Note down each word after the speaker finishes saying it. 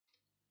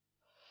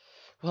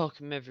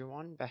Welcome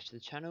everyone back to the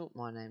channel.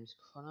 My name's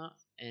Connor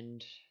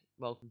and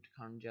welcome to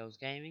Connor Gels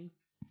Gaming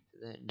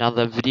for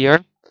another video.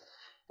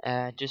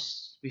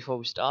 Just before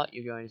we start,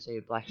 you're going to see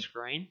a black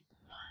screen,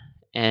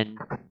 and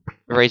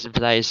the reason for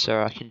that is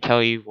so I can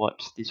tell you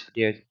what this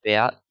video is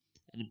about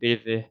and a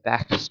bit of a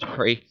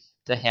backstory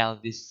to how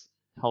this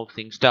whole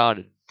thing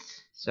started.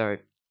 So,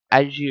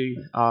 as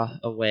you are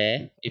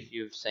aware, if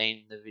you've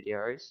seen the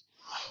videos,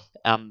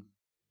 about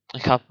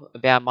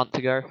a month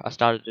ago, I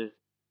started a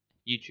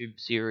YouTube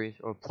series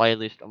or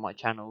playlist on my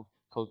channel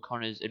called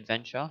Connor's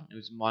Adventure. It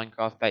was a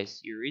Minecraft based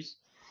series.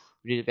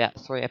 We did about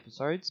 3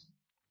 episodes,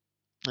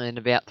 and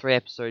about 3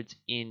 episodes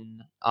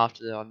in,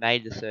 after I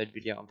made the third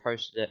video and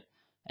posted it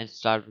and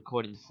started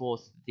recording the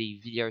fourth, the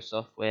video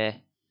software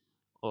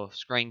or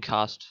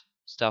screencast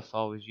stuff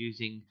I was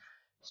using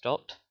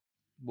stopped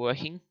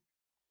working,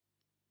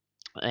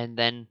 and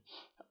then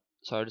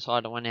so I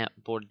decided I went out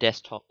and bought a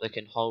desktop that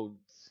can hold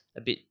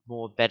a bit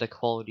more better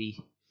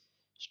quality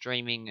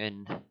streaming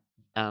and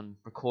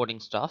recording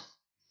stuff.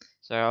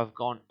 So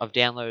I've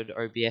downloaded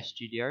OBS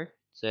Studio.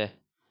 It's a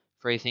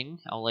free thing.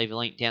 I'll leave a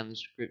link down in the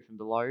description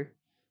below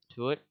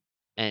to it,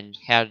 and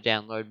how to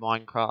download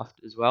Minecraft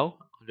as well.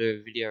 I'll do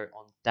a video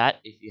on that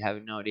if you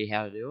have no idea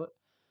how to do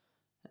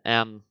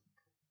it.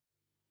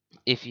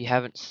 If you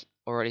haven't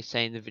already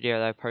seen the video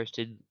that I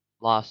posted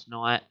last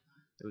night,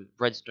 it was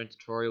Redstone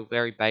tutorial,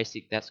 very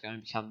basic. That's going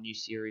to become a new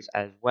series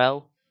as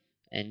well.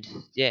 And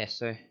yeah,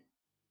 so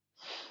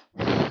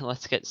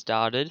let's get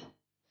started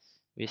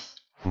with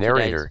today's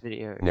Narrator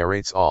video.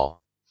 narrates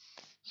all.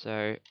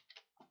 So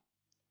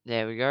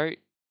there we go.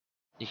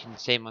 You can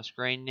see my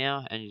screen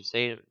now, and you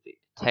see the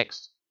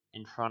text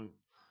in front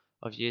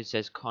of you. It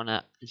says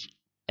Connor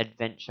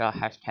Adventure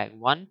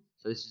 #1.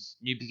 So this is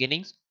new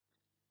beginnings.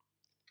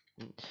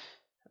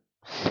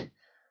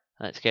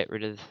 Let's get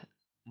rid of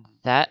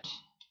that,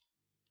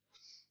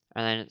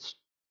 and then it's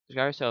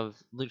go. So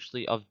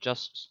I've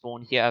just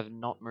spawned here. I've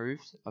not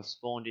moved. I've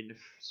spawned in the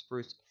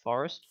spruce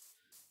forest.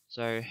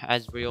 So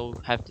as we all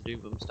have to do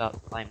when we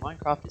start playing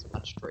Minecraft, is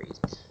punch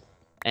trees.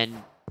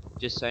 And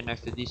just so you know,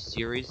 for this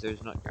series,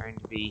 there's not going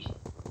to be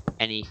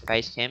any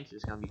face cams.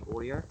 There's going to be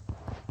audio,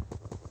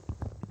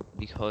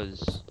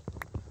 because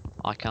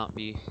I can't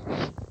be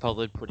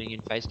bothered putting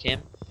in face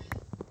cam.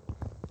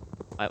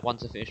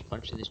 Once I finish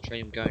punching this tree,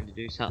 I'm going to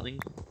do something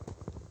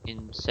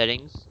in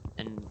settings,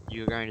 and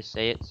you're going to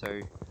see it, so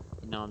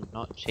you know I'm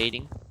not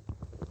cheating.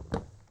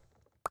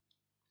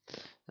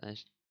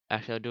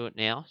 Actually, I'll do it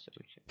now. So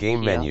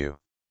Game here, menu.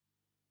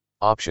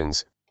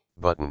 Options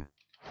button.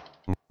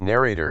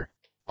 Narrator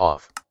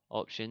off.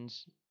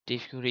 options,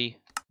 difficulty,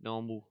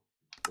 normal,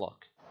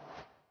 block.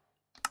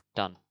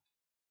 Done.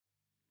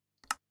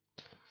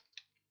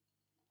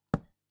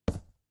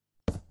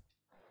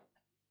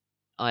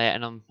 Oh yeah,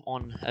 and I'm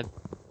on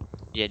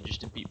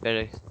just a bit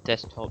better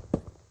desktop,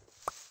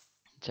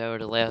 so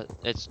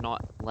it's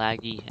not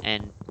laggy,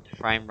 and the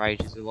frame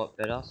rate is a lot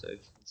better. So as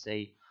you can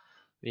see,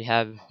 we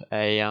have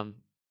a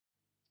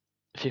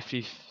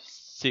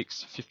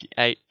 56,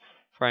 58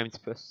 frames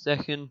per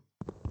second.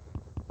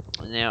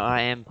 Now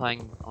I am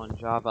playing on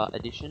Java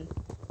Edition,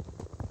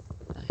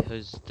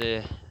 because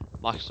the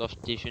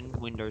Microsoft Edition,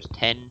 Windows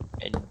 10,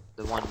 and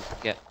the one you can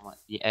get on like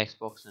the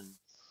Xbox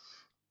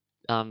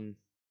and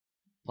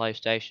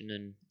PlayStation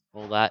and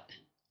all that,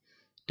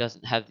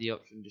 doesn't have the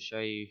option to show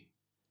you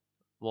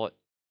what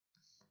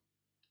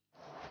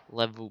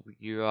level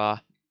you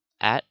are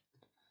at.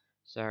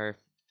 So I'm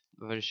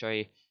going to show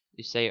you.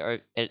 You see,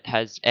 it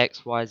has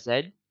X, Y,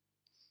 Z.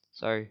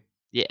 So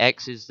the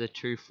X is the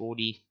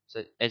 240,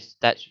 so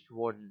that's your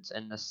coordinates,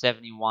 and the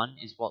 71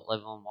 is what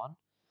level I'm on.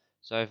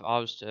 So if I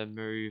was to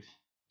move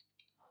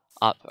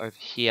up over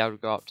here, I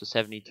would go up to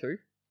 72.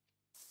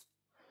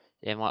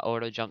 Yeah, my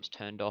auto jump's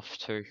turned off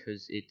too,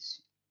 because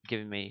it's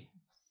giving me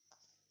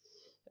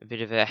a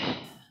bit of a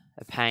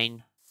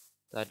pain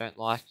that I don't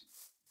like.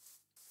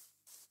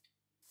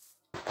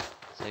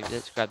 So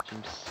let's grab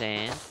some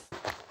sand,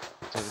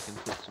 so we can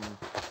put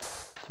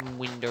some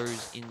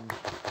windows in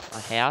my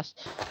house.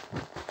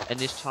 And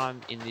this time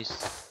in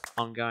this,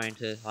 I'm going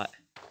to like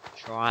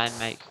try and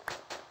make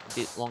a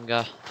bit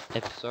longer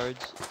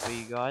episodes for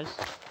you guys.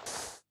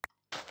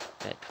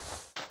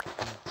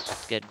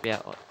 Let's get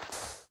about,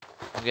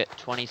 I'll get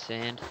 20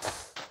 sand.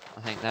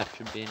 I think that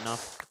should be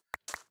enough.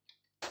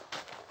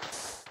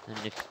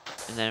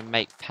 And then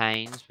make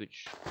panes,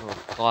 or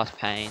glass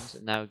panes,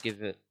 and that'll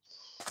give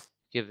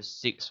us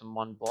 6 from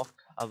one block,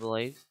 I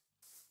believe.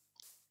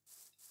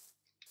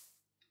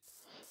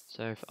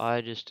 So if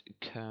I just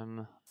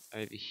come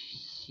over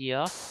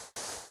here,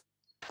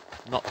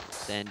 not put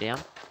sand down,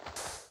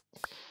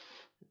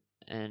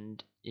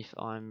 and if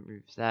I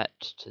move that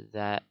to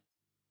that,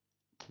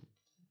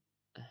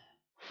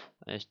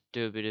 I just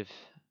do a bit of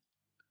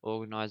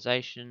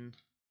organization.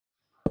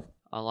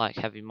 I like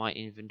having my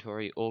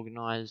inventory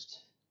organized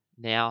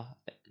now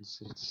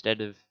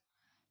instead of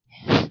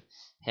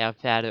how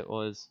bad it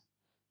was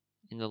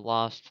in the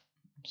last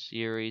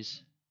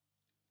series.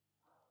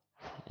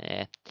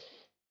 Yeah,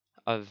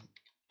 I've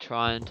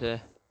trying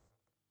to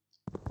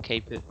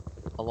keep it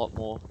a lot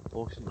more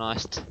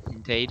organised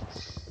indeed.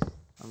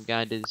 I'm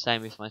going to do the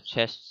same with my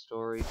chest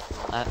storage and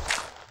all that.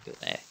 Go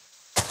there.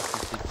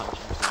 Quickly punch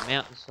into the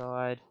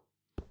mountainside.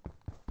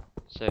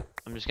 So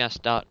I'm just going to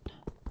start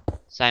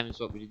same as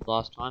what we did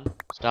last time.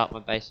 Start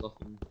my base off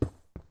in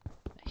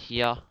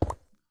here,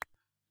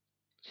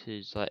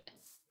 because like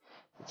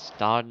it's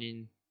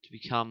starting to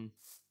become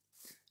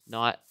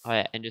night. Oh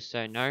yeah, and just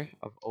so you know,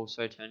 I've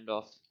also turned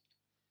off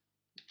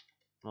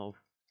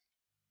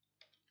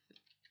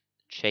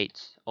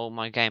cheats. All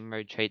my game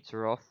mode cheats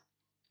are off.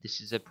 This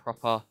is a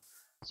proper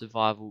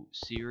survival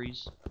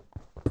series,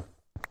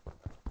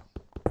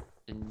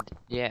 and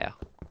yeah.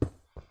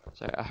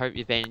 So I hope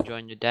you've been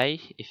enjoying your day.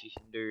 If you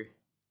can do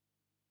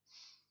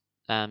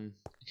a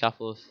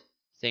couple of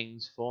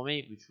things for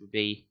me, which would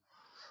be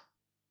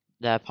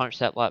punch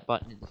that like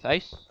button in the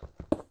face,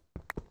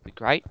 would be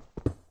great.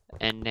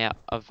 And now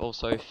I've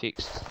also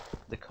fixed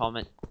the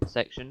comment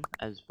section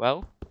as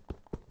well.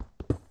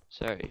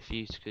 So if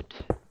you could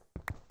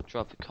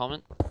drop a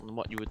comment on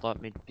what you would like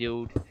me to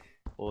build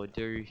or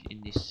do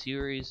in this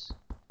series,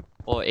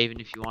 or even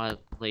if you want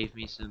to leave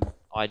me some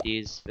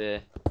ideas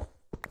for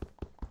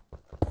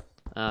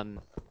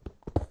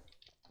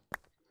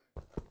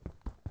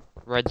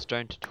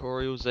redstone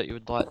tutorials that you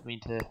would like me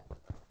to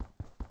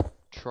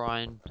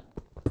try and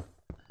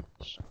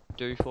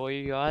do for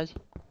you guys,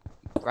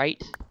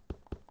 great.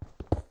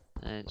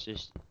 And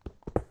just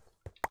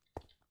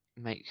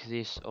make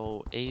this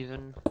all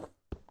even.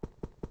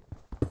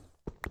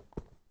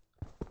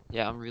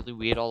 Yeah, I'm really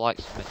weird. I like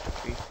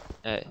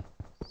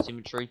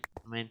symmetry.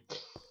 I mean,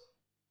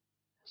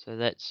 so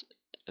let's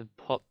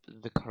pop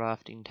the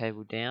crafting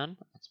table down.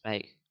 Let's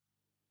make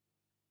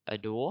a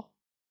door.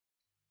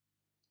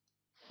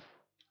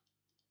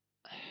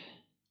 A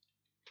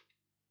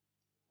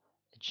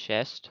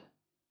chest.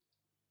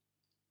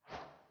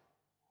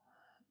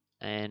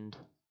 And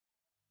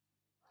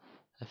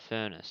a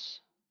furnace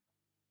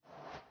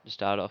to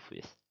start off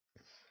with.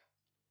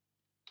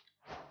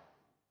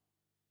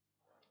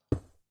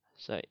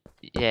 So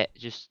yeah,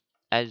 just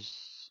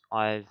as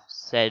I've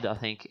said, I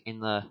think in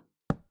the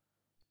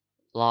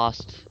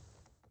last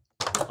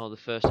or the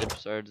first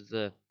episode of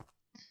the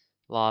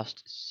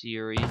last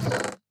series,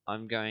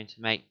 I'm going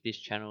to make this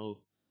channel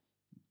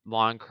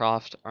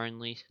Minecraft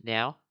only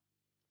now.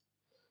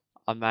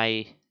 I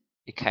may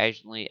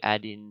occasionally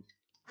add in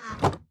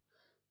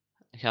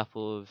a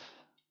couple of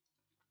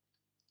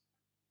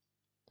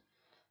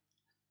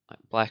like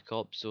Black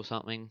Ops or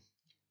something,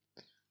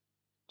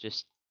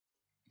 just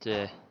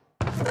to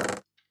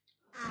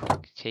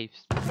keep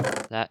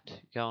that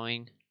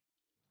going,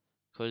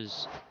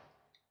 because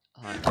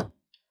like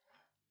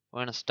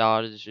when I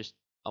started, it's just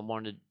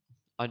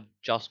I'd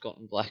just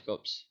gotten Black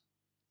Ops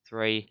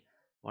 3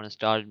 when I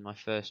started my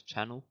first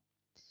channel,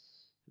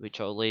 which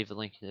I'll leave a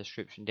link in the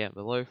description down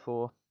below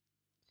for.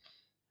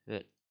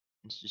 But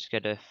let's just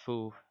get a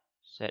full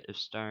set of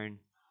stone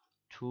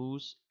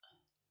tools.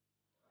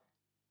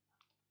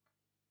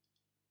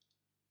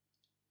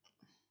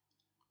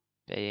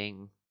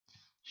 Being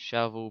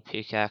shovel,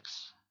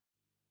 pickaxe,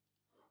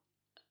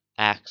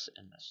 axe,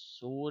 and a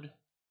sword.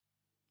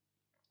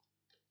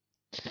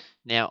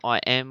 Now I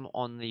am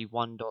on the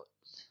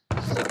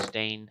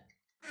 1.16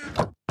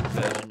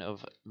 version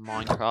of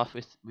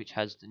Minecraft, which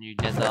has the new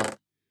Nether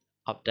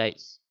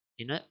updates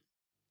in it.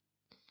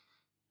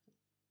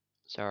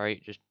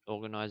 Sorry, just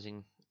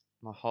organising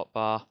my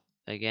hotbar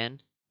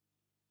again,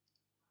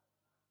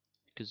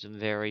 because I'm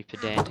very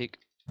pedantic.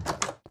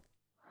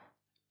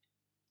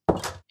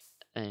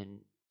 And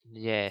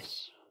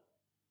yes,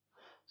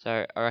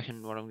 so I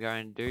reckon what I'm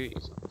going to do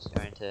is I'm just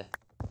going to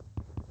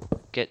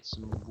get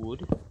some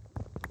wood,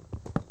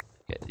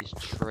 get this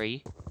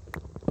tree,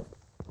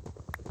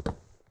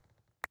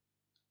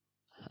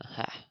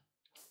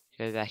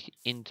 go back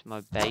into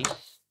my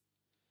base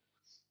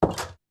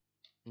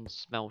and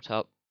smelt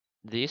up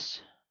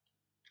this,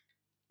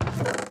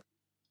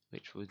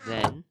 which will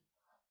then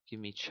give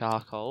me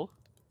charcoal,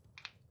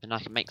 and I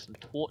can make some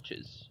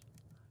torches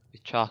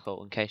with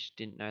charcoal, in case you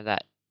didn't know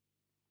that.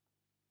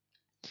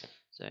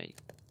 So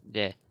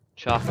yeah,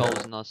 charcoal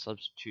is another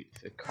substitute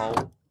for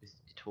coal with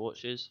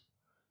torches.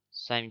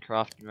 Same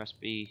crafting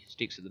recipe,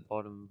 sticks at the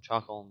bottom,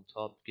 charcoal on the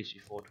top, gives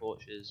you 4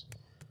 torches.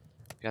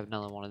 Grab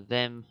another one of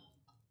them,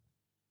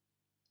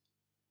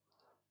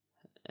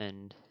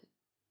 and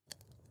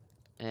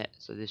yeah,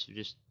 so this will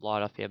just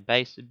light up our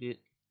base a bit.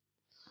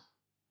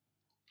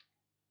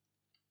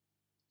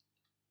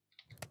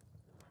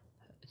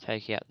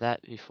 Take out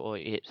that before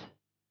it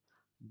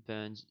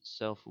burns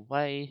itself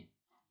away.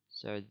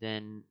 So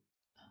then,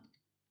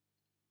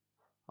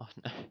 oh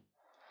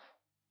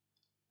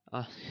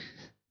no,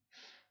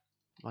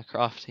 my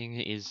crafting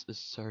is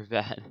so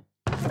bad.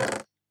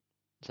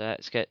 So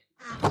let's get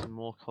some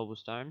more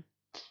cobblestone,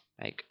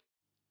 make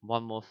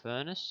one more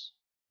furnace,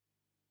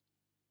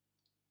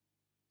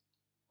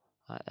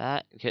 like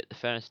that. Get the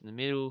furnace in the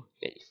middle,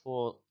 get your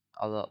 4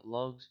 other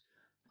logs,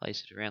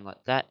 place it around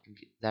like that, and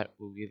that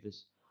will give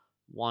us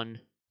 1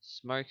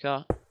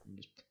 smoker. And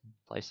just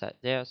place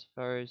that there, I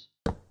suppose.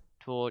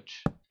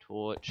 Torch,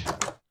 torch.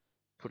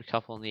 Put a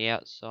couple on the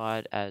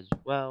outside as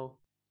well.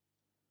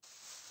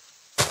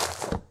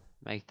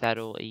 Make that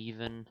all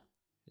even,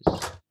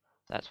 'cause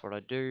that's what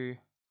I do.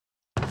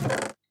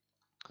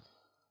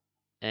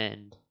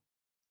 And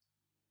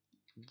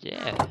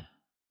yeah,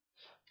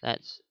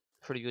 that's a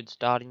pretty good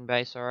starting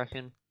base, I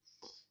reckon.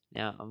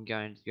 Now I'm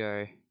going to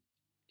go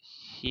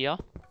here.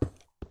 I'm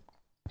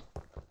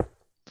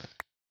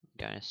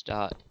going to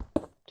start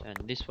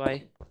turning this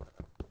way.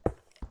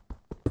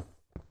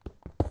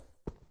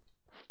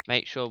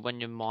 Make sure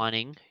when you're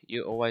mining,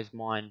 you always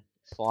mine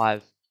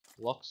 5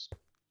 blocks.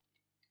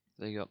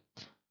 There you go.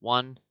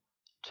 1,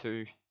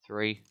 2,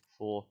 3,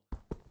 4,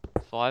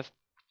 5.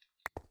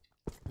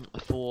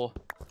 4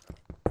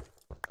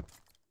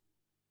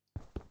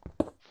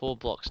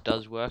 blocks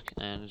does work,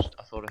 and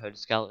I thought I heard a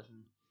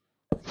skeleton.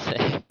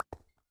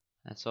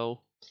 That's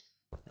all.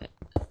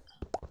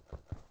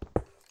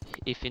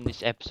 If in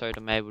this episode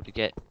I'm able to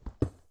get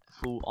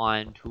full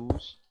iron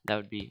tools, that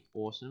would be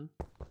awesome.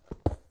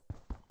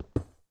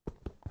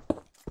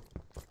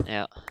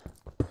 Now,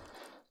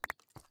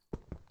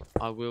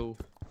 I will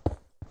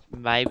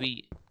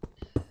maybe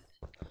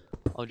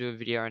I'll do a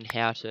video on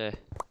how to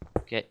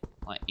get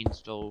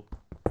install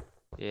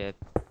like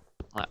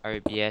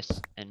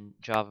OBS and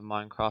Java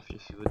Minecraft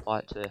if you would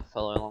like to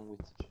follow along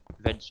with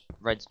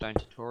redstone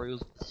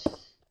tutorials as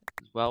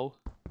well.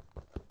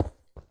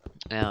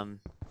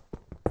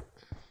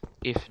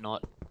 If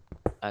not,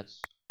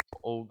 that's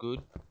all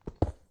good.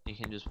 You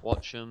can just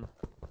watch them.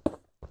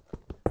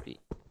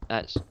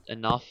 That's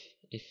enough.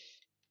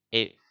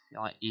 If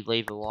you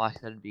leave a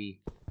like, that'd be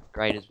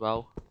great as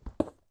well.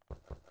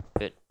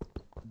 But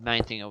the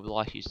main thing I would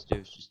like you to do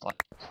is just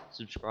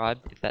subscribe,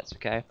 if that's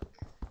okay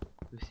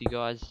with you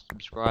guys.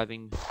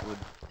 Subscribing would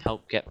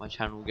help get my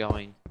channel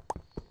going.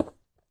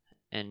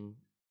 And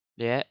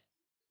yeah,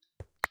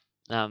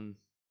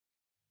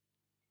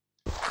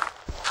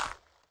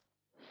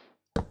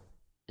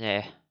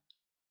 yeah,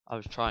 I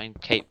was trying to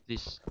keep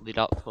this lit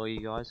up for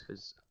you guys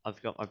because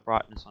I've got my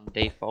brightness on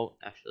default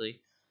actually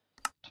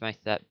to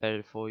make that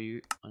better for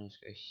you. I'll just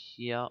go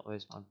here.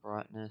 Where's my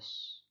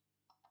brightness?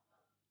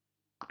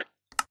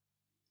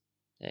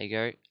 There you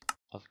go.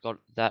 I've got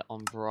that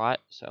on bright,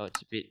 so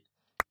it's a bit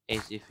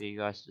easier for you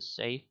guys to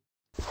see.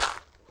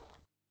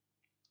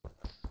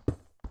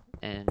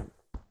 And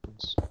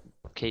let's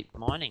keep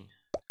mining,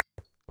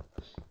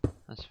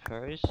 I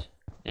suppose.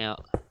 Now,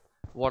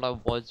 what I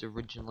was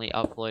originally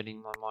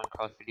uploading my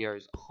Minecraft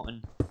videos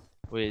on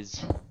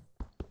was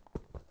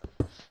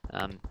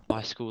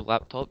my school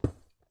laptop.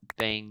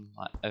 Being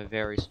a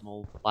very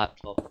small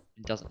laptop,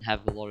 it doesn't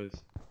have a lot of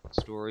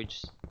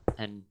storage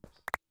and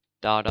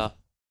data.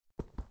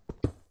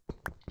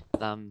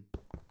 Well,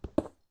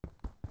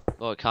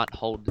 it can't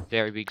hold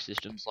very big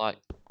systems like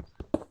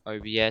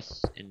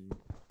OBS and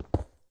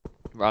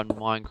run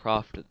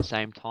Minecraft at the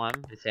same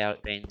time without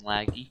it being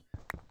laggy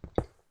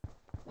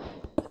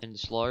and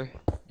slow.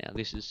 Now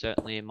this is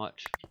certainly a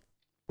much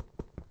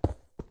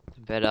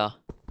better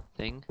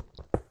thing.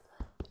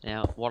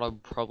 Now what I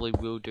probably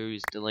will do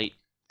is delete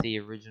the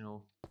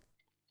original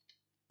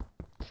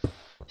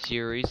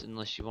series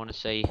unless you want to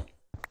see.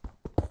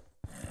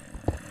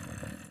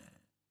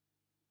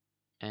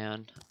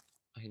 And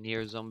I can hear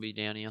a zombie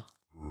down here.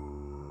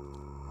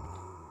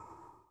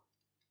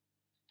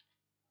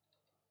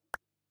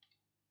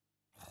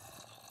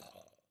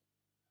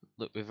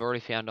 Look, we've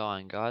already found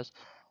iron, guys.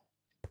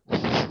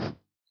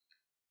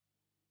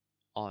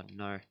 Oh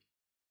no.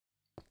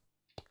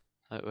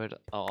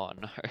 Oh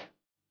no.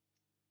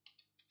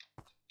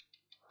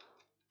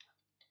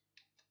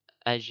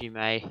 As you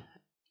may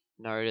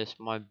notice,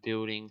 my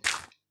building,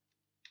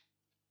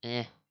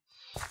 it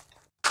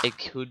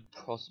could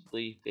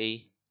possibly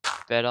be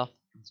better,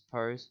 I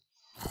suppose.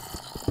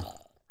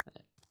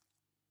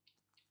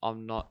 I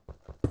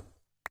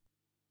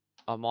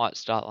might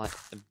start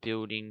a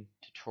building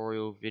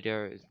tutorial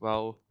video as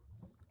well,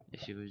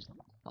 if it was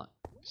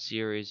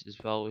series as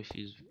well, if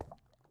you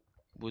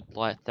would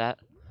like that.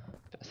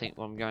 But I think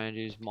what I'm going to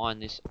do is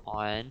mine this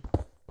iron.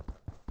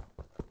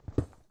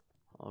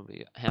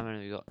 How many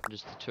have we got?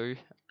 Just the 2.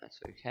 That's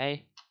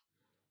okay.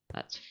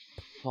 That's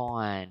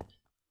fine.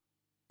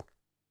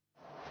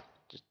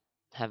 Just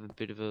have a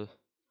bit of a.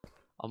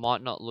 I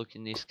might not look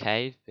in this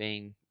cave,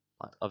 being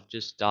I've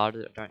just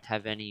started. I don't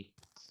have any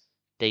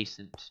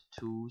decent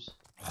tools.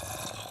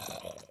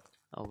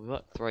 Oh, we've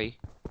got 3.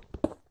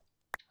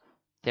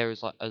 There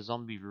is a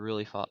zombie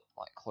really far,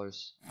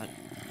 close. I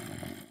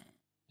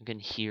can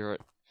hear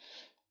it.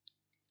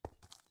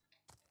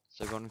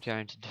 So what I'm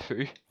going to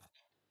do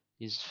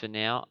is, for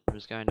now, I'm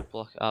just going to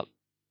block up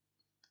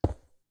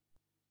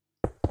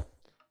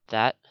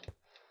that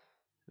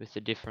with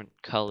a different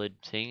coloured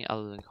thing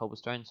other than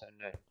cobblestone, so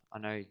I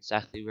know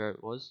exactly where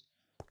it was.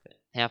 But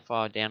how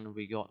far down have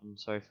we gotten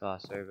so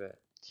far? So over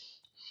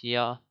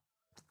here,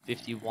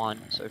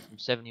 51, so from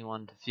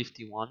 71 to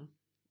 51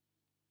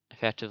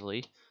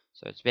 effectively,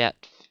 so it's about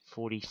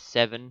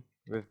 47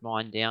 we've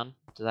mined down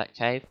to that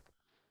cave.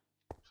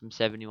 From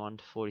 71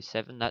 to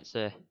 47, that's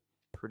a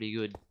pretty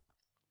good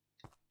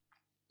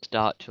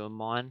start to a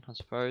mine, I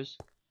suppose.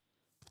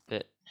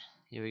 But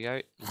here we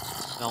go.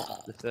 Let's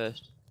smelt the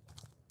first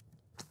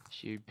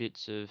few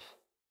bits of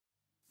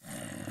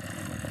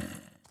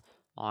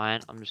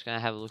iron. I'm just gonna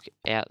have a look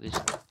out this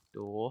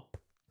door.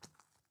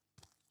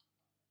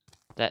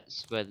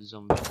 That's where the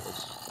zombie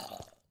was.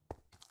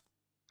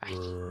 Right.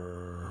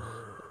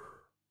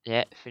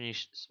 Yeah,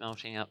 finished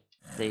smelting up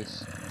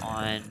this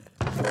iron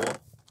ore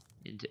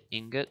into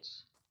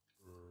ingots.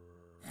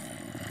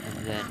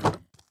 And then,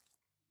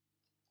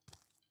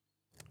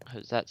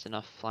 because that's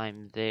enough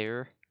flame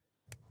there.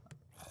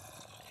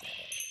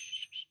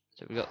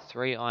 So we've got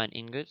 3 iron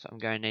ingots. I'm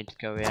going to need to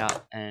go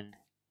out and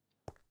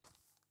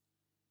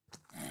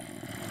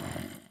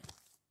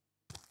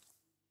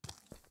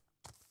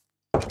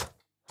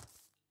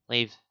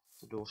leave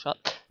the door shut.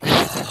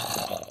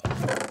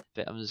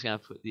 But I'm just going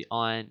to put the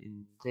iron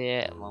in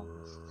there along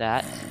with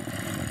that.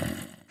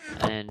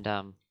 And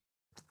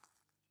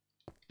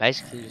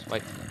basically just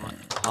wait for the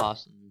night to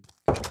pass and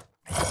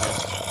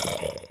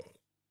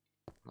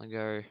I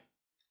go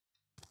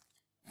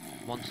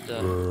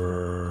monster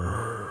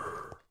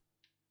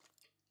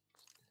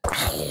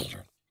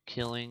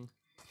killing.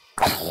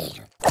 I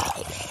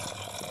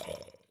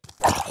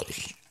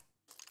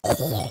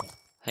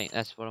think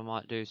that's what I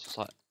might do, is just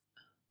like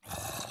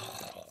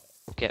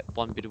get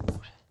 1 bit of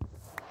wood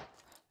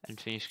and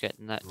finish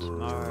getting that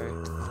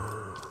tomorrow.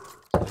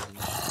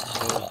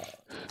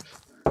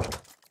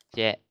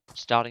 Yeah,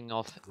 starting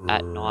off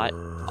at night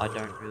I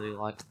don't really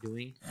like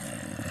doing.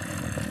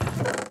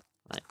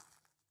 Like,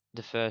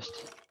 the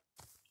first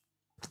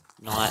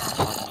night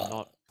I'm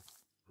not,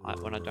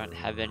 like, when I don't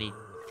have any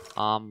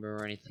armor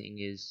or anything,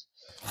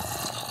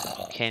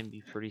 can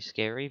be pretty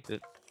scary, but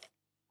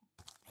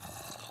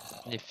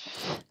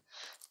if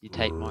you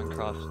take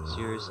Minecraft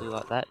seriously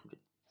like that,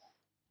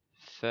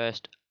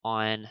 first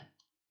iron.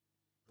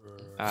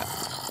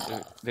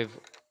 We've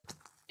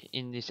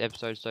in this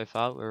episode so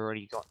far, we've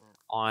already gotten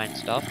iron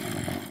stuff.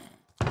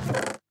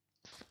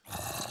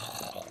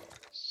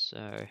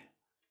 So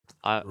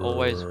I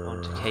always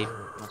want to keep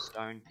my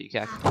stone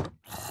pickaxe with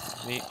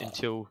me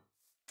until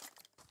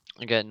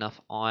I get enough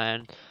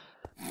iron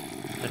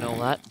and all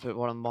that. But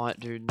what I might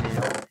do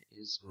now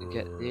is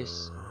get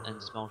this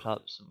and smelt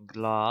up some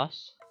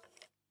glass.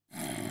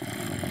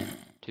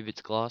 2 bits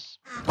of glass.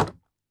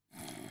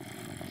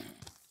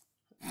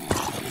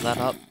 Fill that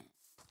up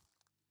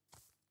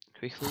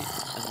quickly,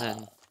 and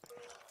then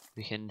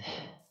we can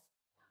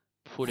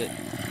put it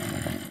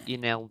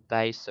in our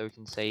base so we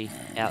can see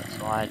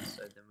outside,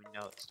 so then we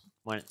know it's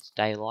when it's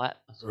daylight,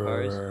 I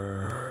suppose,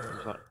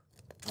 is what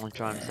I'm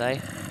trying to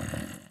say.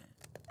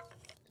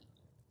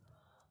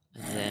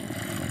 And then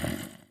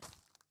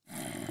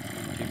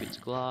 2 bits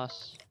of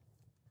glass.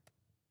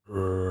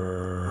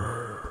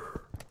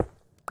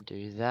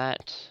 Do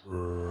that.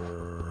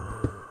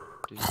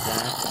 Do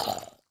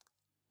that.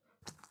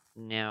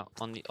 Now,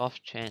 on the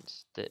off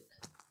chance that...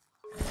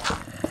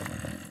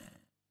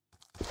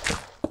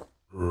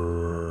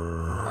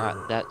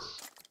 Alright,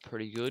 that's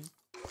pretty good.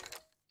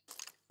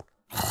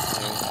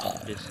 So,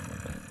 just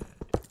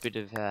a bit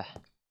of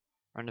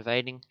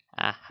renovating.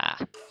 Aha.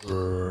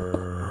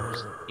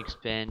 Just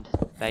expand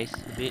the base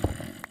a bit.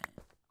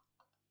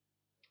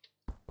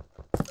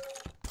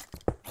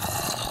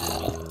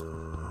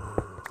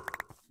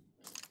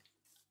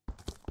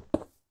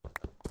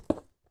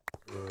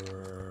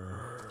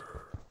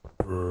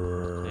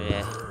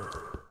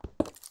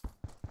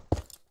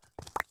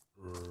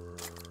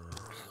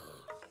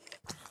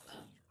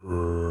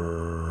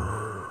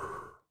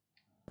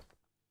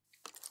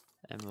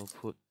 And we'll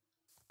put...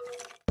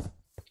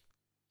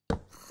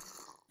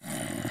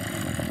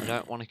 I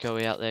don't want to go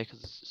out there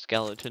because it's a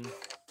skeleton.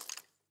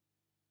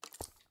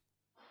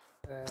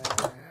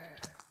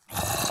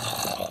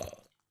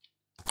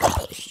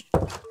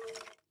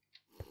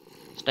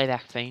 Stay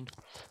back, fiend.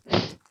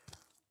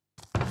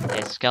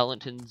 Yeah,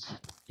 skeletons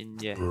in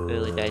the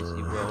early days of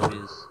the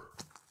world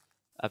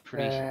are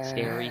pretty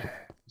scary, I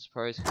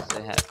suppose, because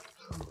they have...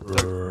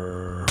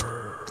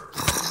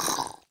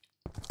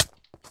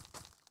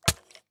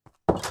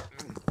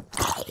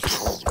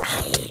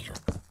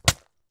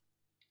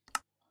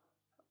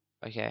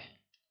 Okay,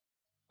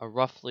 I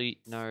roughly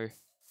know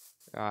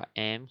where I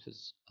am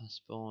because I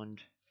spawned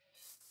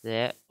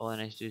there. All I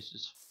need to do is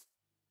just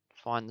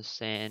find the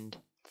sand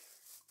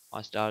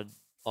I started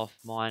off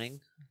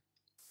mining,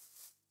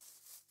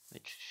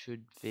 which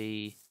should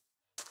be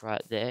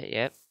right there.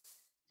 Yep.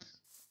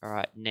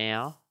 Alright,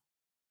 now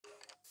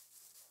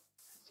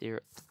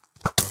there.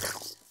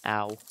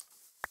 Ow.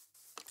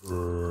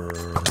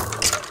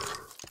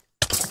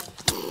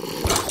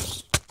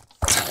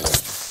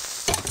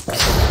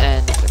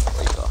 And the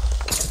creeper.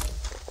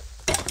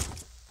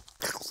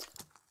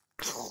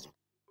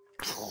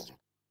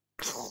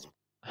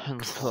 And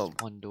let's pull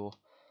up 1 door.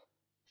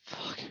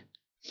 Fuck.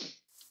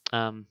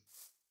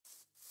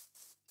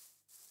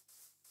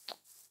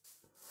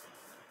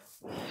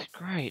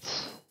 Great.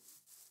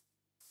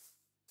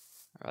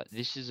 Alright,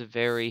 this is a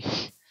very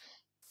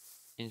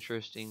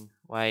interesting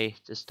way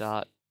to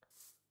start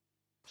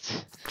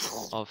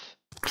off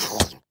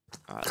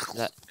Alright,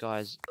 that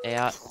guy's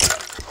out.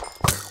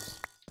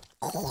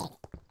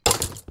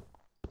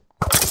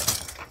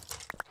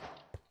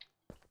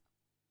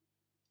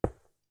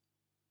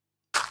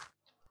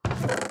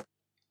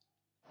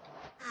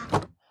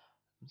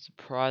 I'm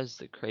surprised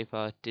the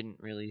creeper didn't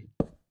really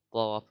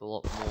blow up a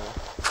lot more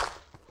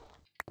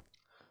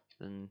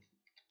than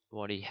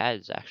what he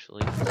has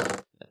actually.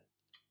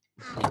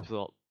 He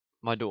blew up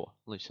my door,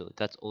 literally.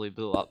 That's all he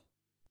blew up.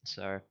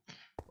 So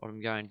what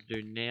I'm going to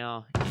do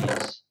now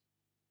is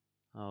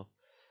I'll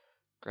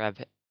grab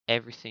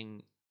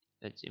everything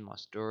that's in my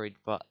storage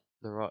but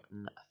the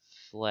rotten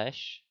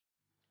flesh.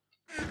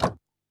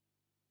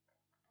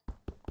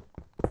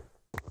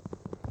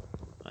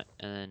 Right,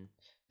 and then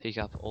pick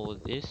up all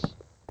of this.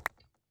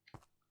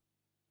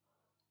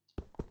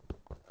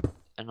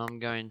 And I'm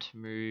going to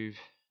move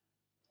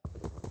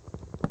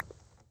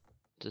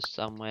to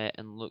somewhere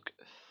and look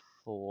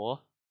for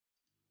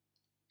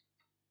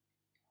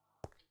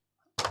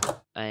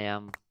a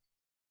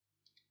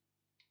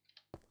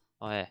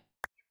oh yeah,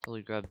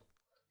 probably grab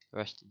the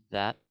rest of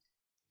that.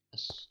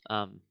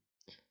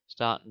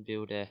 Start and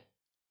build a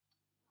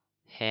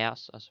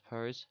house, I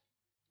suppose.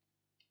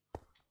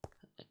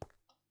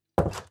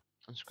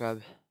 Let's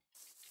grab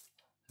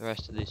the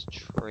rest of this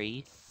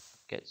tree,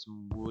 get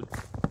some wood.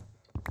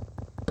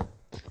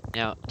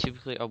 Now,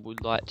 typically I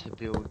would like to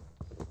build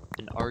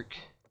an oak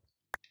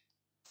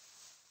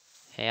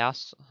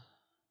house,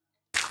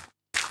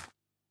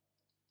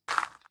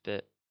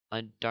 but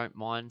I don't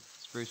mind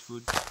spruce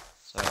wood,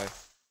 so I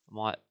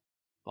might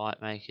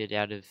make it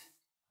out of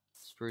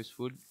spruce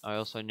wood. I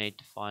also need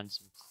to find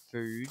some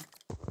food.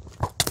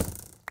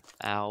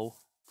 Ow.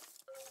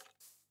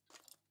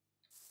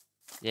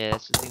 Yeah,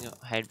 that's the thing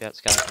I hate about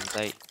skeletons.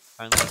 They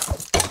only,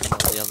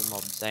 unlike the other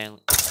mobs, they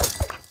only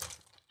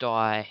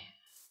die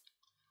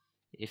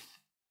if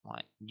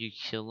like you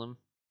kill them,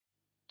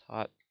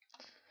 type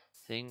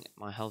thing.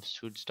 My health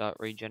should start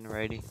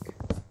regenerating.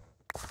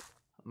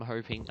 I'm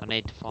hoping I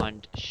need to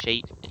find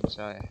sheep, and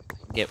so I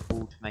can get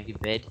wool to make a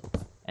bed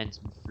and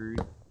some food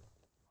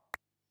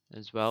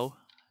as well.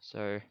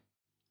 So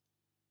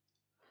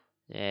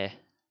yeah.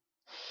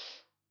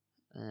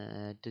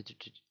 Do do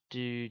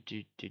do do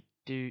do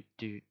do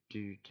do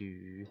do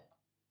do.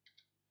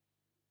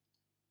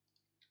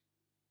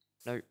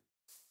 Nope.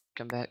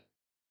 Come back.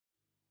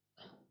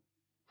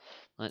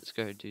 Let's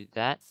go do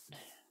that.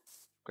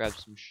 Grab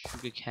some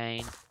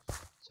sugarcane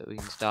so we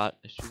can start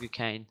a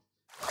sugarcane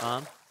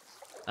farm.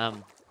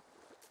 In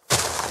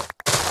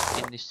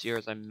this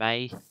series I don't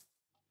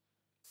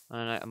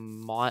know, I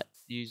might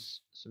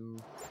use some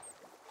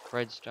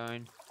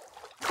redstone.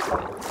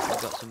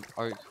 I've got some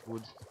oak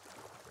wood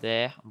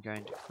there. I'm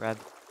going to grab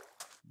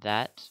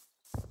that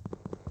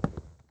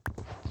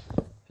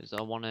because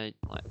I want to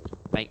like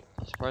make.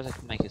 I suppose I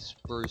can make a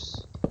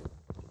spruce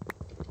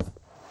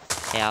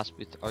house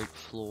with oak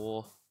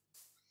floor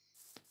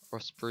or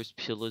spruce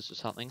pillars or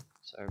something.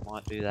 So I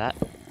might do that.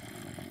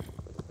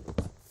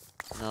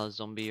 Another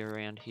zombie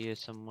around here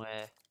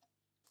somewhere.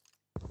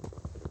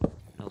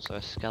 And also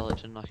a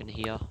skeleton I can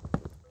hear.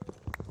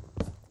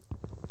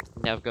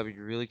 Now I've got to be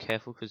really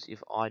careful because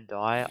if I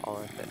die,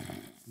 I'll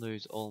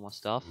lose all my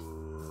stuff.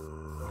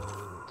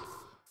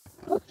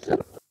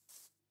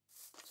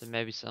 So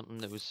maybe something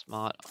that was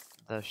smart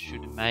that I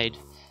should have made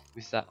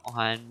with that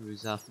iron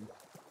was I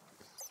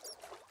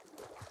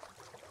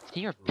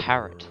hear a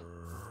parrot.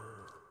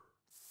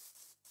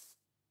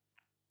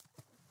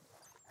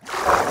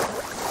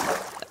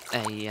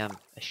 A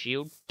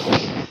shield.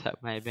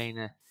 That may have been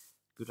a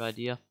good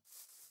idea.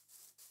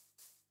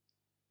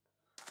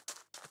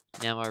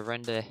 Now my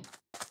render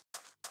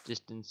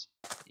distance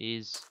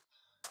is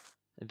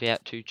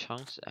about 2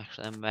 chunks.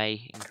 Actually, I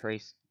may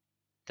increase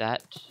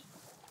that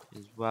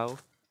as well.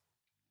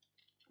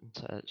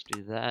 So let's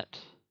do that.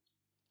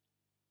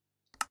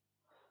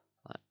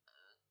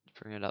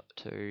 Bring it up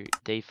to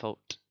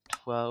default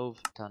 12.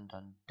 Done,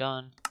 done,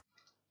 done.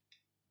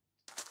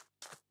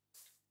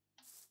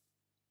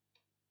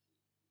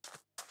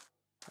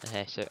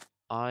 Okay, so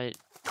I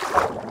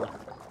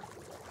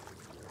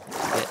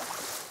get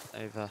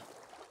over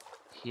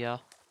here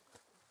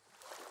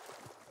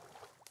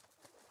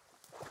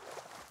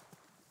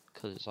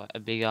because it's like a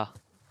bigger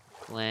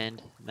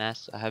land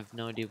mass. I have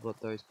no idea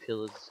what those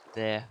pillars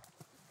there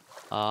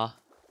are.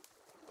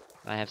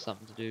 May have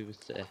something to do with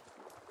the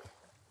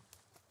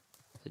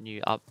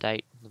new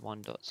update, the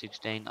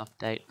 1.16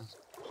 update, I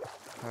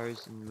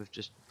suppose, and we've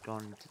just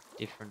gone into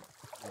different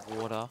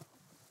water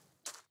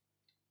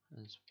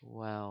as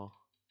well.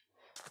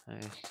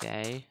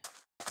 Okay,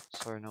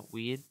 sorry, not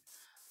weird.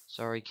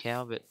 Sorry,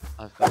 cow, but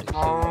I've got to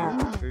kill you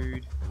for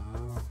food.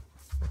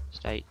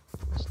 Stay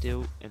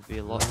still, it'd be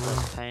a lot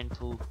less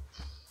painful.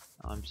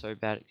 I'm so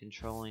bad at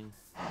controlling.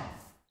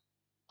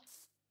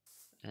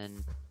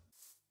 And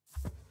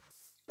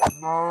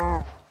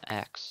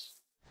axe.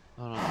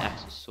 Oh, not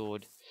axe, a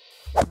sword.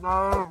 Get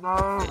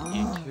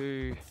you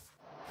too.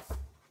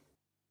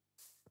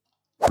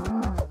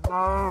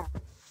 Oh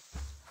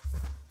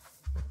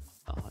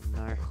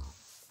no.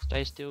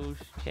 Stay still,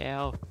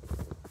 cow.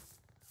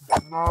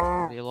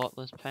 It'll be a lot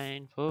less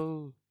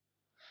painful.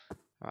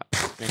 Alright,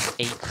 then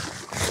eat.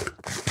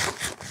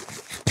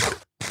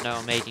 No,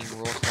 I'm eating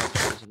raw stuff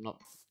because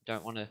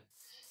don't want to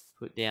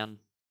put down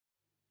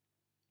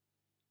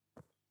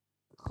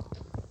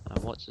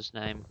what's his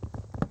name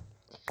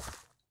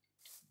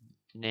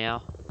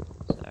now.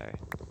 So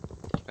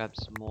grab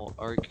some more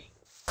oak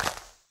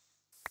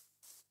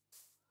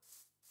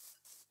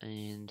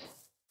and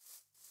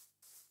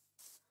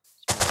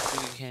some more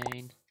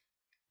sugarcane.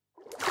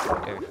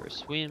 Go for a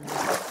swim.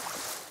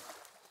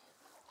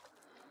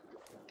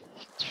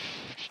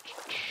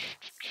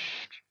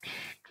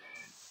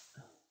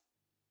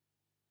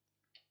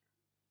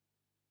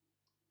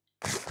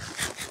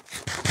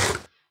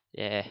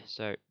 Yeah,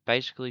 so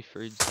basically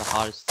food's the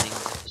hardest thing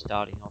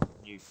starting off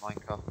a new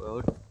Minecraft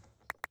world,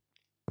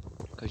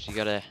 because you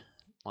gotta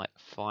like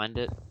find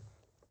it,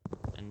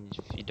 and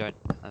if you don't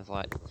have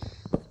like,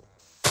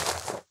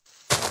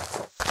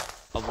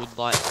 I would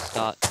like to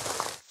start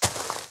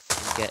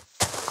and get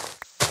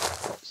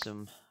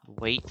some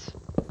wheat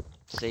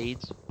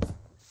seeds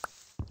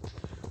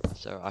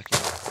so I can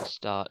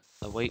start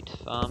a wheat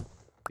farm,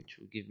 which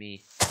will give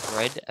me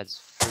bread as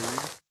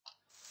food.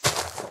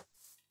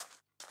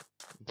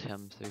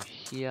 Come through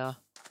here.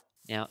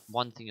 Now,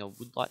 one thing I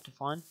would like to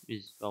find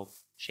is, well,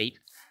 sheep,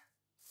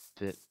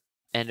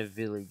 and a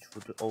village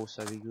would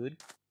also be good.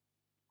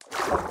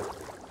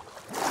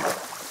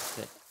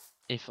 But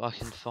if I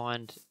can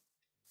find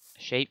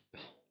a sheep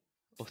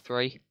or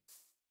 3,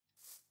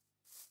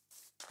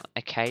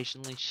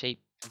 occasionally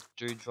sheep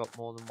do drop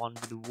more than 1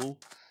 bit of wool.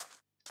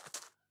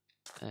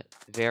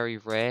 Very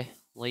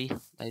rarely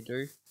they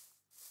do.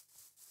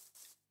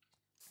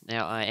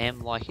 Now I am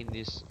liking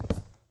this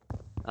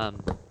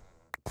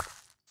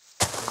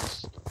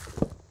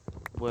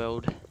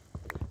world,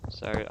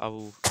 so I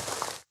will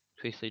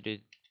quickly do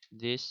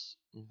this.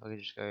 If I could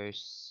just go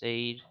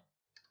seed.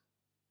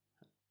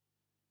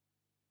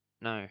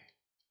 No.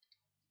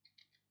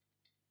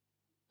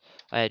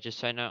 Just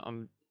so you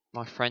know,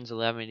 my friends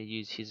allow me to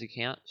use his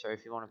account, so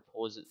if you want to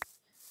pause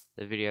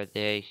the video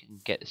there, you can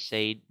get the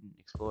seed and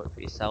explore it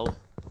for yourself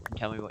and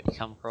tell me what you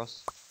come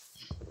across.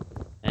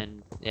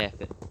 And yeah,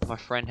 but my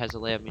friend has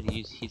allowed me to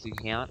use his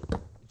account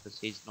because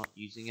he's not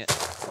using it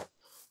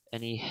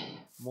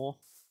anymore.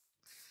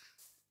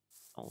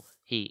 Oh,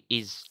 he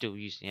is still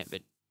using it,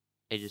 but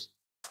he just,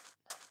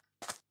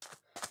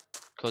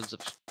 because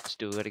I've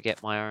still got to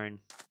get my own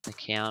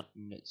account,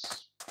 and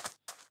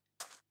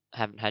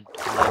haven't had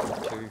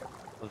time to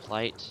of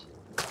late.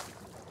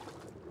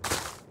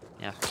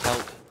 Now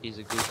kelp is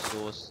a good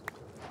source.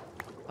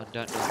 I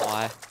don't know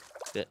why,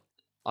 but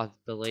I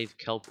believe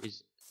kelp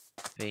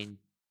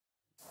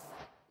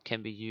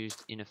can be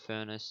used in a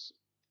furnace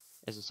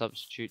as a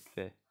substitute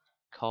for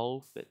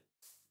coal. But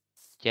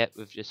yet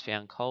we've just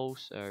found coal,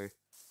 so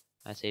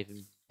that's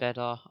even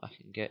better. I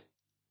can get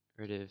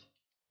rid of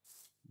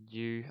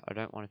you. I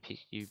don't want to pick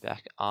you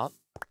back up,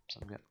 so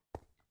I'm gonna.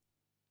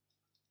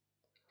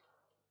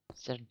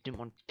 Said I didn't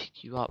want to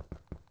pick you up.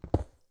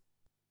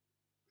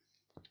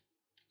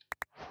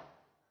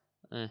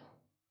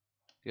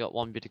 We got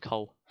 1 bit of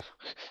coal.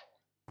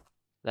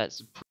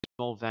 That's a pretty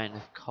small vein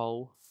of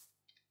coal,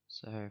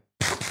 so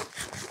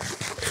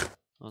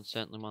well, it's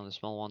certainly one of the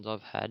small ones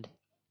I've had.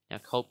 Now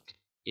coal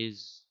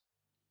is,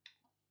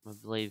 I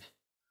believe,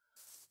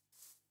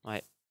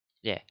 right,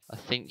 yeah, I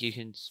think you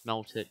can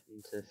smelt it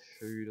into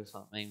food or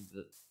something,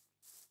 but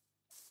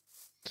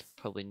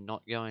probably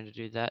not going to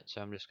do that,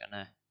 so I'm just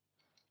gonna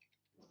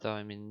throw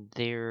him in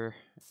there,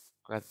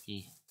 grab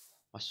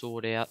my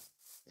sword out.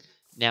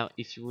 Now,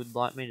 if you would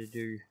like me to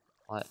do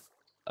like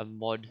a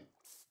mod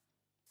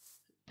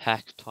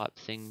pack type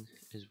thing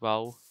as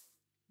well,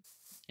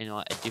 in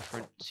like a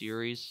different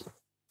series,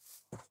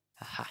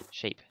 haha,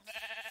 sheep,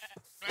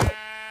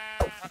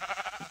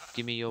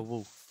 give me your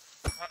wool.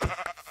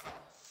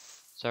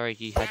 Sorry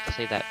you had to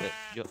see that, but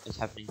it's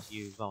happening to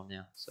you as well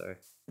now, so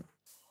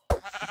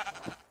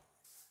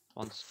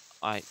once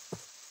I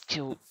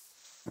kill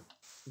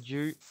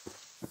you,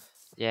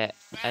 yeah,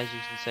 as you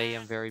can see,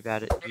 I'm very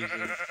bad at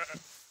using.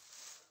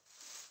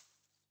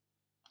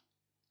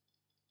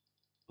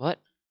 What?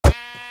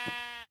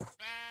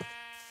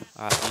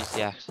 Alright, use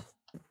the axe.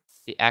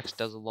 The axe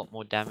does a lot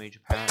more damage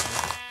apparently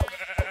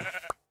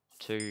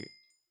to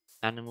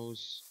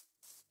animals.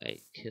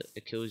 It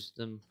kills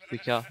them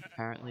quicker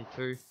apparently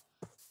too.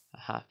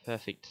 Aha,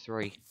 perfect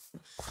 3.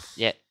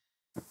 Yeah.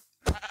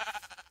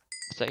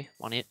 See,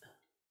 1 hit.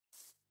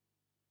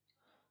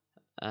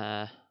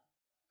 Alright,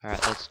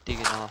 let's dig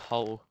another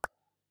hole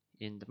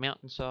in the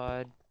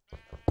mountainside.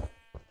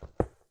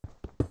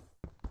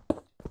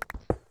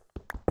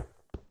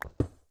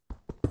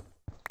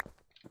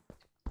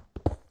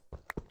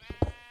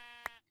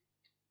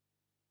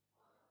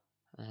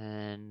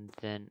 And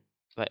then,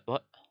 wait,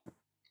 what?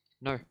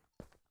 No.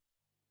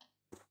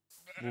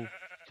 Ooh,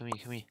 come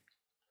here.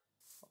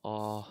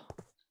 Oh.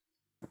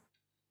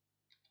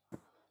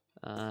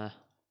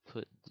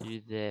 Put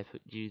you there,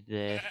 put you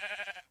there.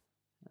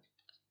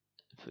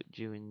 Put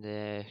you in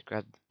there,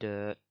 grab the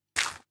dirt.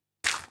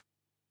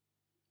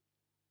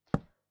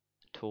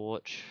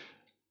 torch.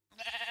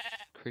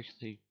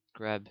 Quickly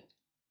grab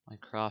my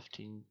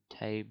crafting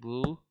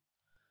table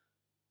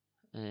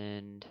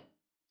and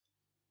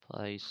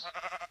place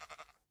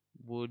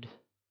wood.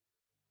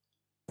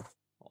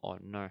 Oh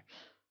no.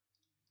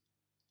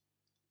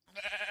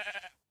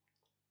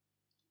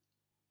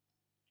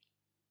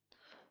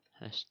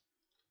 That's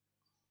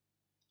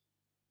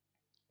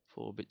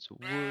 4 bits of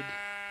wood.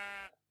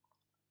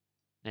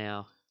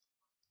 Now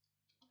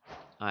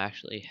I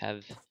actually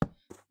have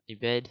a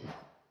bed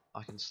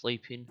I can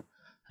sleep in,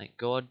 thank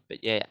God.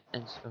 But yeah,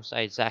 and I'll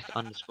say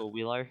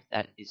Zach_Willow,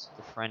 that is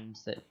the friend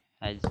that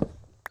has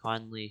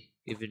kindly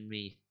given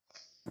me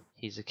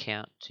his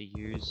account to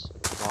use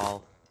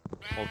while,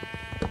 or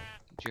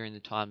during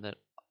the time that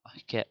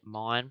I get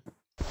mine.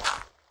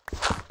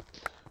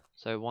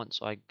 So once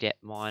I get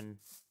mine,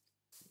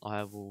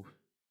 I will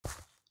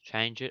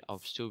change it. I'll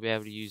still be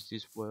able to use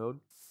this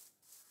world.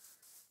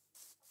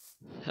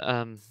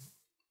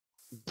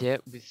 Yeah,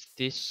 with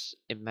this,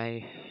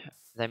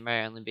 they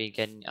may only be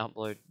getting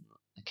uploaded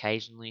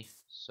occasionally.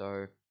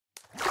 So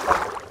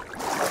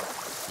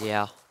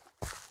yeah,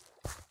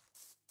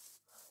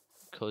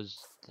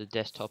 because the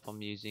desktop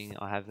I'm using,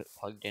 I have it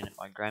plugged in at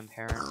my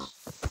grandparents,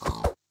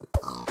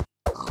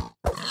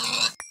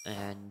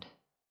 and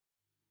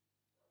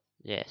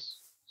yes,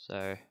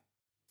 so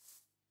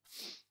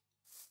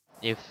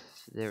if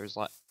there is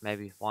like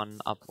maybe 1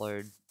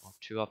 upload or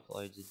 2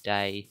 uploads a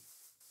day,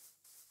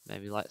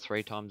 maybe like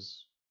 3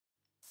 times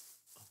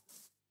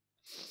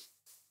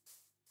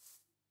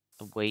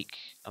a week,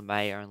 I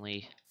may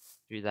only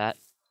do that.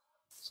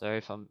 So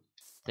if I'm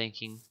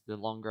thinking the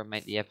longer I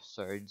make the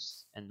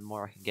episodes and the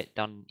more I can get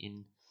done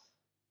in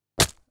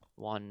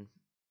 1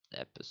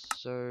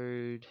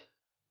 episode,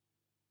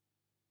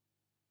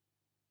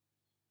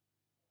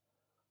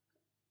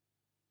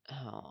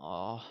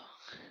 oh,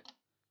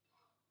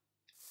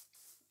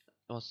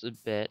 what's the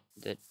bet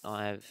that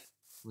I've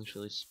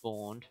literally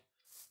spawned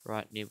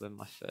right near where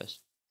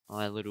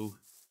my little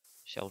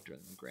shelter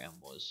in the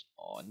ground was?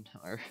 Oh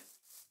no.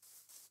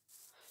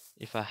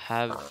 If I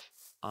have,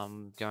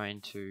 I'm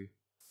going to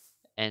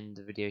end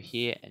the video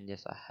here, and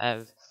yes I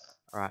have.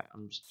 Alright,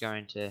 I'm just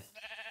going to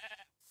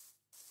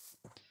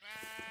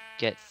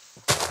get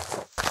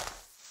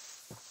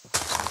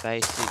some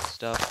basic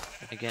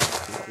stuff again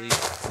quickly.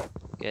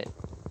 Get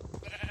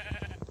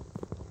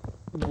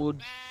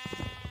wood.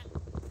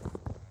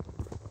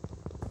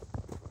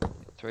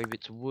 3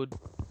 bits of wood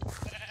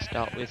to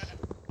start with.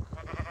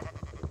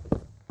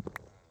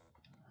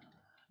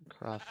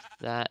 Craft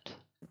that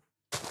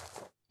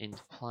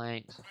into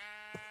planks.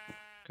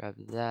 Grab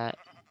that.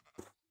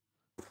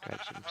 Grab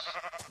some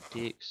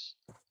sticks.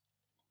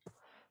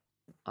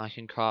 I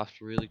can craft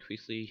really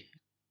quickly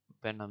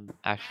when I'm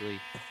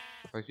actually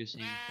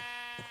focusing.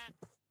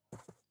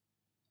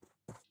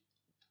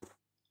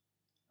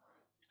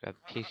 Grab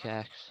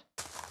pickaxe.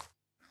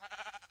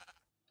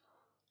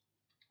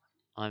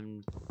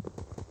 I'm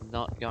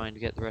not going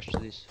to get the rest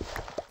of this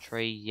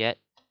tree yet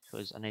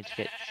because I need to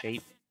get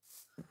sheep.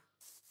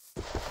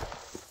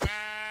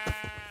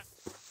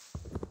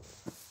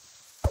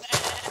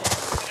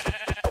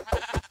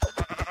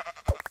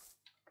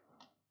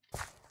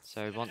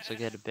 So once I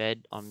get a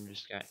bed, I'll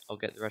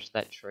get the rest of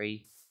that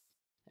tree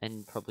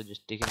and probably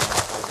just dig another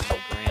hole in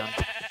the ground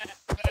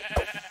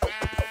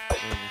or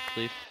in the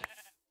cliff.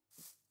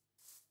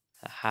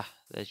 Aha,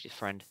 there's your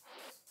friend.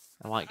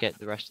 I might get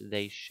the rest of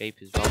these sheep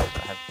as well, so I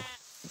have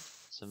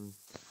some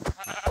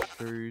like,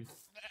 food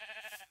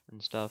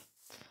and stuff.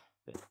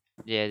 But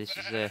yeah, this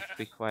is a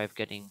quick way of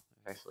getting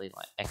actually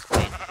like XP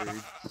and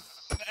food.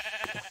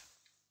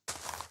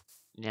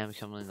 Now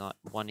becoming like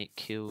 1-hit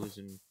kills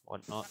and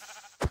whatnot.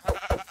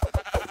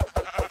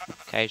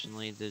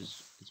 Occasionally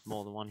it's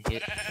more than 1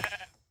 hit.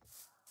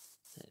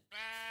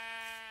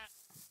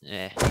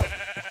 Yeah.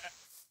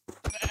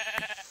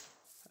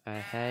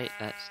 Okay,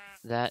 that's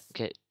that.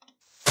 Get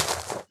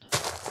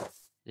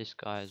this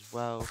guy as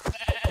well.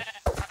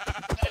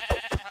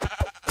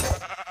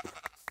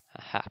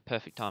 Haha,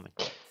 perfect timing.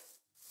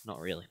 Not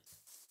really.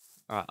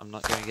 Alright, I'm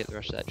not going to get the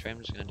rest of that tree, I'm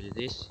just going to do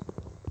this.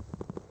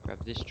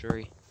 Grab this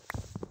tree.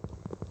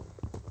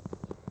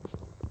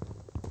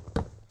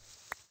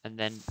 And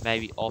then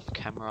maybe off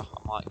camera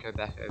I might go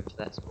back over to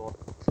that spot.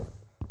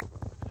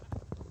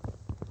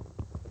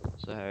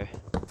 So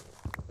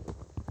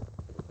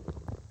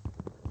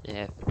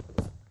yeah,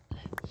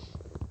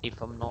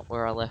 if I'm not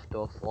where I left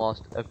off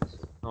last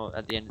episode, or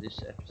at the end of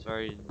this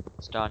episode and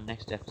start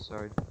next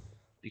episode,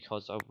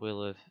 because I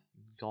will have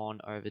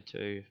gone over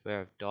to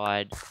where I've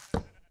died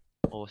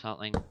or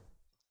something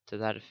to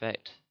that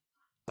effect.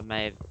 I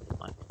may have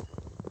like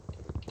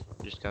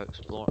just go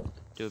explore,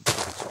 do a bit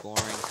of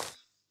exploring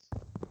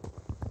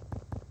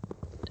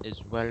as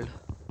well.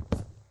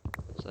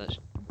 So let's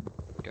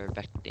go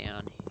back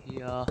down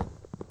here.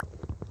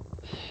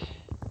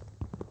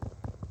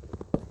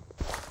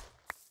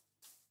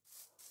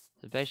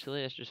 So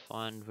basically, let's just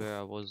find where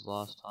I was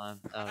last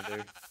time. That'll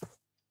do.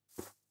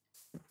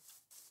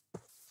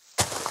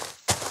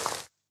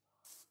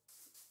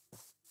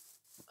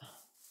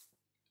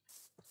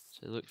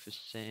 So look for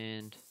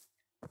sand.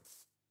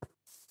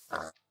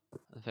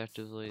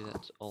 Effectively,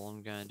 that's all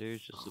I'm going to do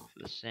is just look for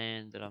the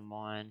sand that I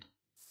mined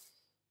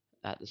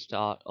at the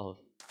start of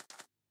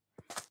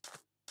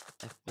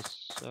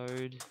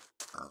episode.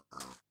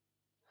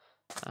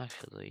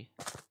 Actually,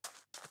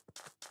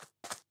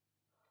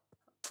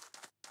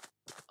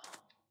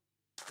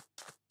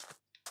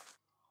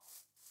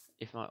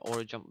 if my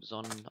auto jump was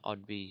on,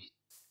 I'd be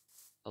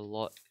a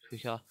lot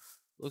quicker.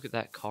 Look at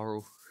that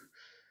coral.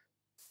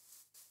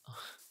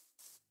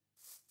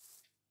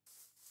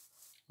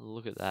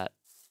 Look at that.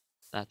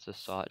 That's a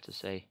sight to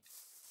see.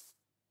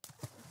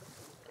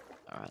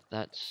 Alright,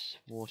 that's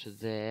water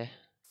there.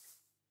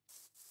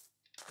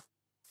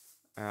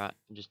 Alright,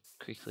 just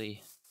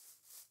quickly.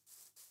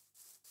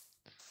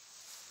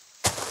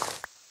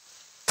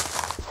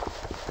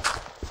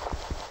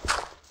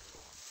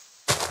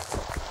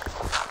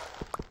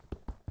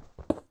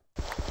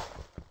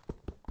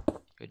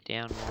 Go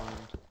down one.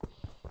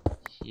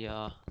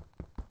 Here.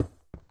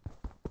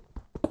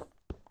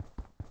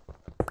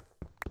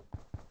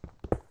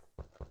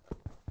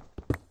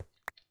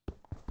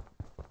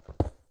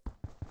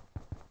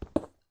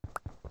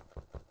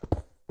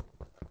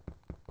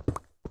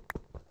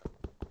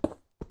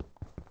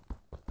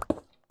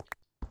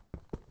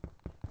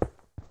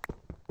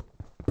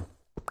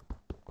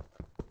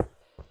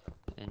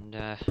 And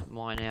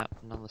mine out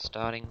another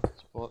starting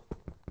spot.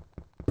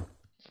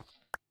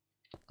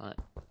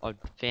 I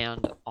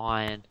found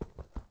iron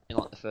in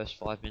like the first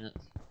 5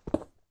 minutes,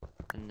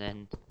 and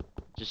then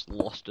just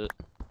lost it.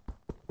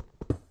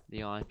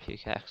 The iron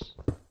pickaxe.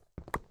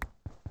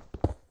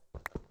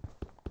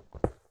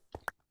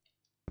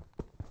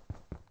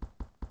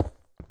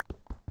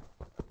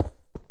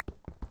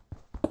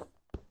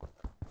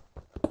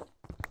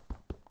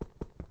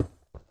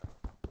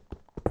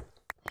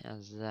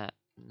 How's that?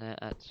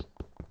 That's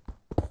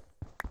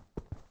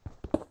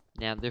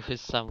now there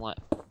was some like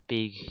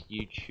big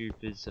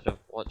YouTubers that I've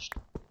watched.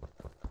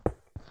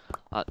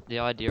 The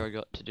idea I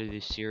got to do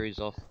this series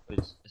off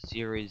was a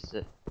series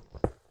that,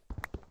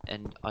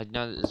 and I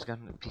know that there's going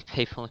to be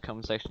people in the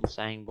comment section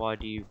saying, why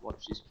do you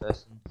watch this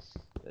person?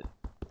 But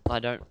I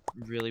don't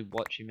really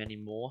watch him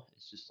anymore.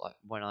 It's just like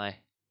when I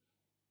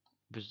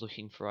was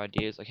looking for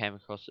ideas, I came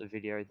across a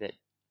video that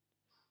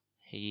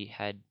he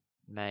had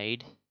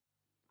made,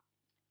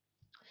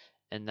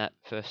 and that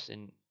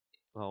person,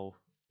 well,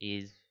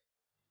 is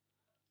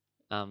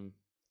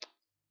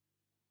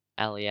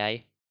Ali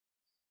A.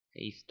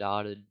 He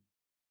started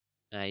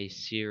a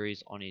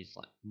series on his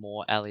like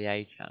more Ali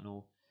A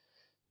channel,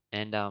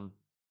 and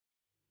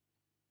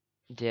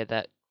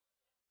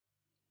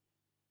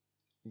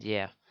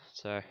yeah,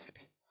 so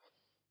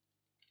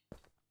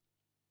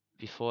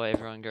before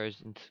everyone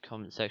goes into the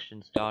comment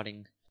section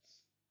starting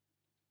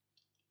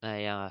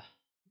a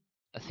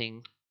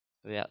thing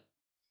about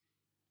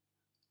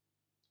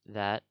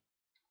that,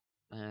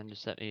 and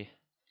just let me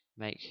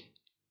make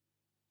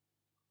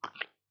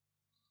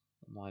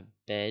my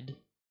bed.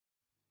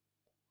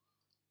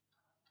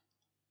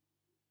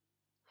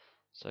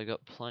 So I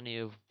got plenty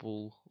of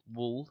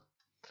wool.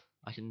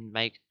 I can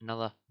make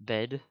another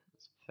bed,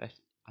 I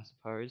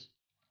suppose.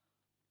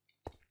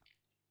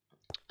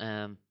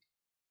 I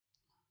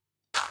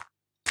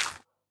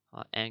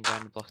am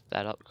going to block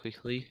that up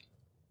quickly.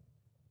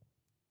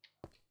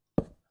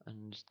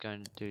 I'm just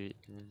going to do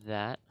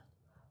that.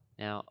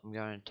 Now I'm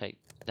going to take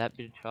that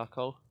bit of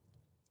charcoal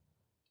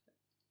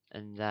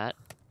and that,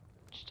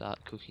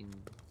 start cooking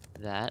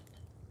that.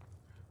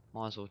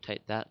 Might as well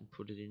take that and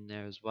put it in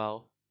there as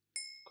well.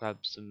 Grab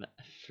some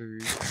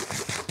food.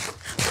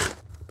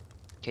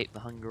 Keep the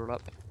hunger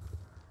up.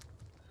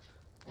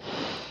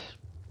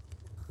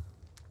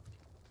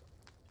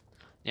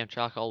 Now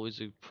charcoal is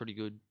a pretty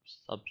good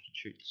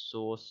substitute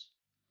source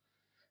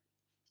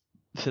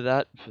for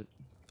that, but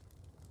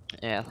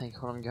yeah, I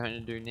think what I'm going to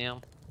do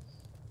now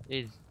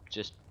is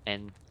just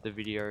end the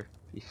video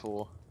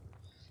before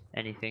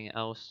anything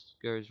else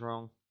goes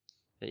wrong.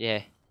 But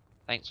yeah,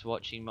 thanks for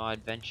watching my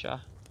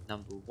adventure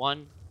number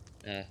 1,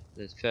 the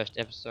first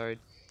episode.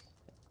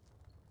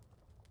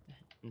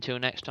 Until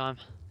next time,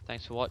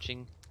 thanks for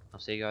watching. I'll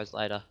see you guys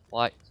later.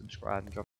 Like, subscribe, and drop